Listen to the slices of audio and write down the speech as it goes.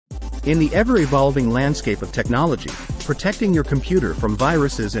In the ever-evolving landscape of technology, protecting your computer from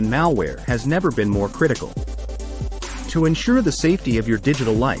viruses and malware has never been more critical. To ensure the safety of your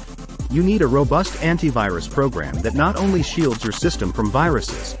digital life, you need a robust antivirus program that not only shields your system from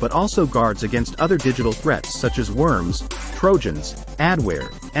viruses but also guards against other digital threats such as worms, trojans,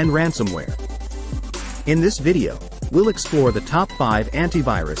 adware, and ransomware. In this video, we'll explore the top 5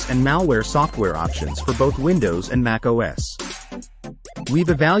 antivirus and malware software options for both Windows and Mac OS. We've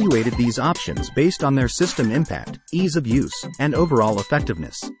evaluated these options based on their system impact, ease of use, and overall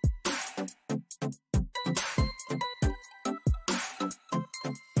effectiveness.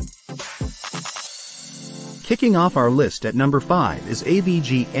 Kicking off our list at number 5 is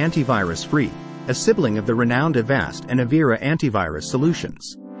AVG AntiVirus Free, a sibling of the renowned Avast and Avira antivirus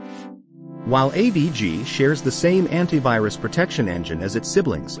solutions. While AVG shares the same antivirus protection engine as its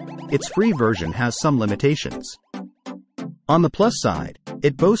siblings, its free version has some limitations. On the plus side,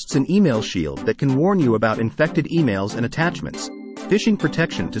 it boasts an email shield that can warn you about infected emails and attachments, phishing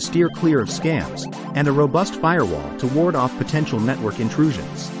protection to steer clear of scams, and a robust firewall to ward off potential network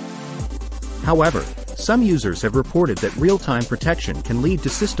intrusions. However, some users have reported that real-time protection can lead to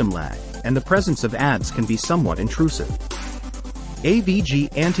system lag, and the presence of ads can be somewhat intrusive. AVG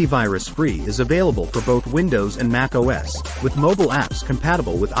AntiVirus Free is available for both Windows and Mac OS, with mobile apps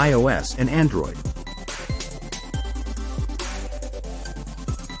compatible with iOS and Android.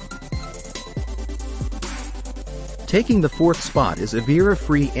 Taking the 4th spot is Avira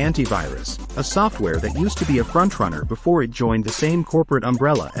Free Antivirus, a software that used to be a frontrunner before it joined the same corporate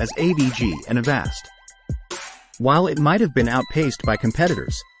umbrella as AVG and Avast. While it might have been outpaced by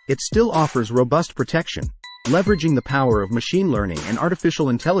competitors, it still offers robust protection, leveraging the power of machine learning and artificial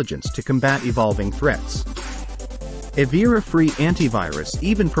intelligence to combat evolving threats. Avira Free Antivirus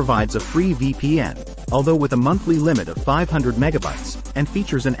even provides a free VPN, although with a monthly limit of 500 megabytes, and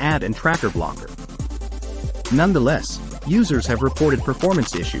features an ad and tracker blocker. Nonetheless, users have reported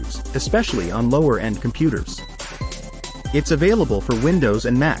performance issues, especially on lower-end computers. It's available for Windows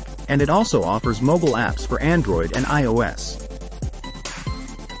and Mac, and it also offers mobile apps for Android and iOS.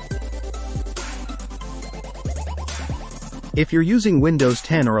 If you're using Windows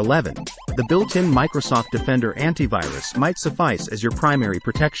 10 or 11, the built-in Microsoft Defender antivirus might suffice as your primary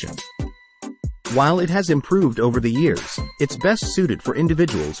protection. While it has improved over the years, it's best suited for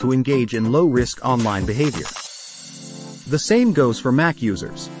individuals who engage in low-risk online behavior. The same goes for Mac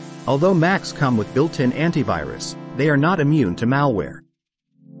users. Although Macs come with built-in antivirus, they are not immune to malware.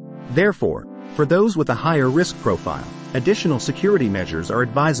 Therefore, for those with a higher risk profile, additional security measures are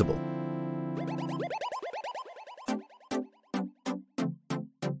advisable.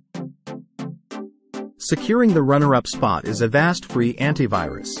 Securing the runner-up spot is Avast Free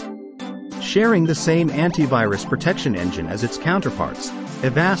Antivirus. Sharing the same antivirus protection engine as its counterparts,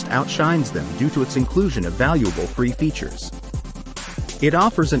 Avast outshines them due to its inclusion of valuable free features. It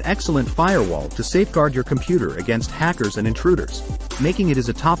offers an excellent firewall to safeguard your computer against hackers and intruders, making it as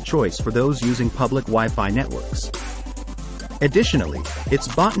a top choice for those using public Wi-Fi networks. Additionally, its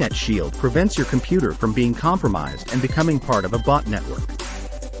botnet shield prevents your computer from being compromised and becoming part of a bot network.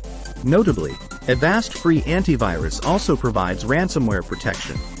 Notably, Avast Free Antivirus also provides ransomware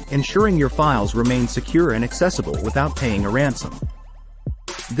protection, ensuring your files remain secure and accessible without paying a ransom.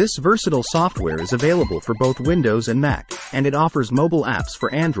 This versatile software is available for both Windows and Mac, and it offers mobile apps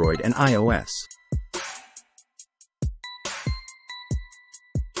for Android and iOS.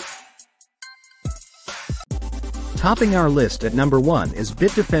 Topping our list at number 1 is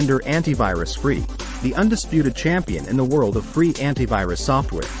Bitdefender Antivirus Free, the undisputed champion in the world of free antivirus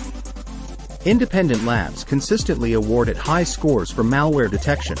software. Independent labs consistently award it high scores for malware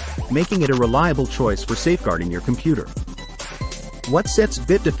detection, making it a reliable choice for safeguarding your computer. What sets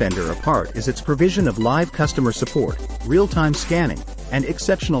Bitdefender apart is its provision of live customer support, real-time scanning, and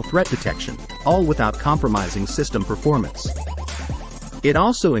exceptional threat detection, all without compromising system performance. It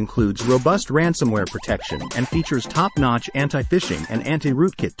also includes robust ransomware protection and features top-notch anti-phishing and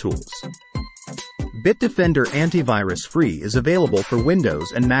anti-rootkit tools. Bitdefender Antivirus Free is available for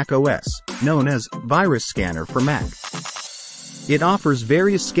Windows and Mac OS, known as Virus Scanner for Mac. It offers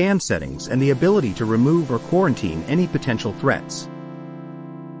various scan settings and the ability to remove or quarantine any potential threats.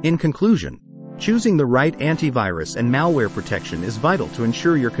 In conclusion, choosing the right antivirus and malware protection is vital to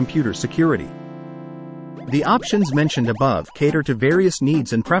ensure your computer's security. The options mentioned above cater to various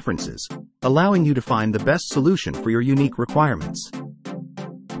needs and preferences, allowing you to find the best solution for your unique requirements.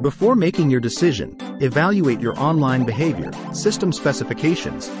 Before making your decision, evaluate your online behavior, system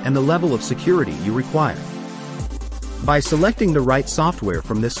specifications, and the level of security you require. By selecting the right software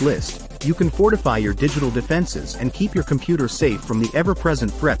from this list, you can fortify your digital defenses and keep your computer safe from the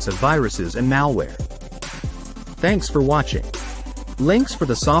ever-present threats of viruses and malware. Thanks for watching. Links for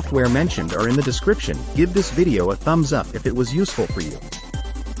the software mentioned are in the description. Give this video a thumbs up if it was useful for you.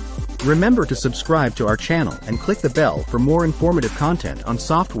 Remember to subscribe to our channel and click the bell for more informative content on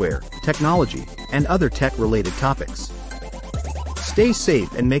software, technology, and other tech-related topics. Stay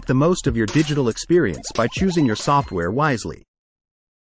safe and make the most of your digital experience by choosing your software wisely.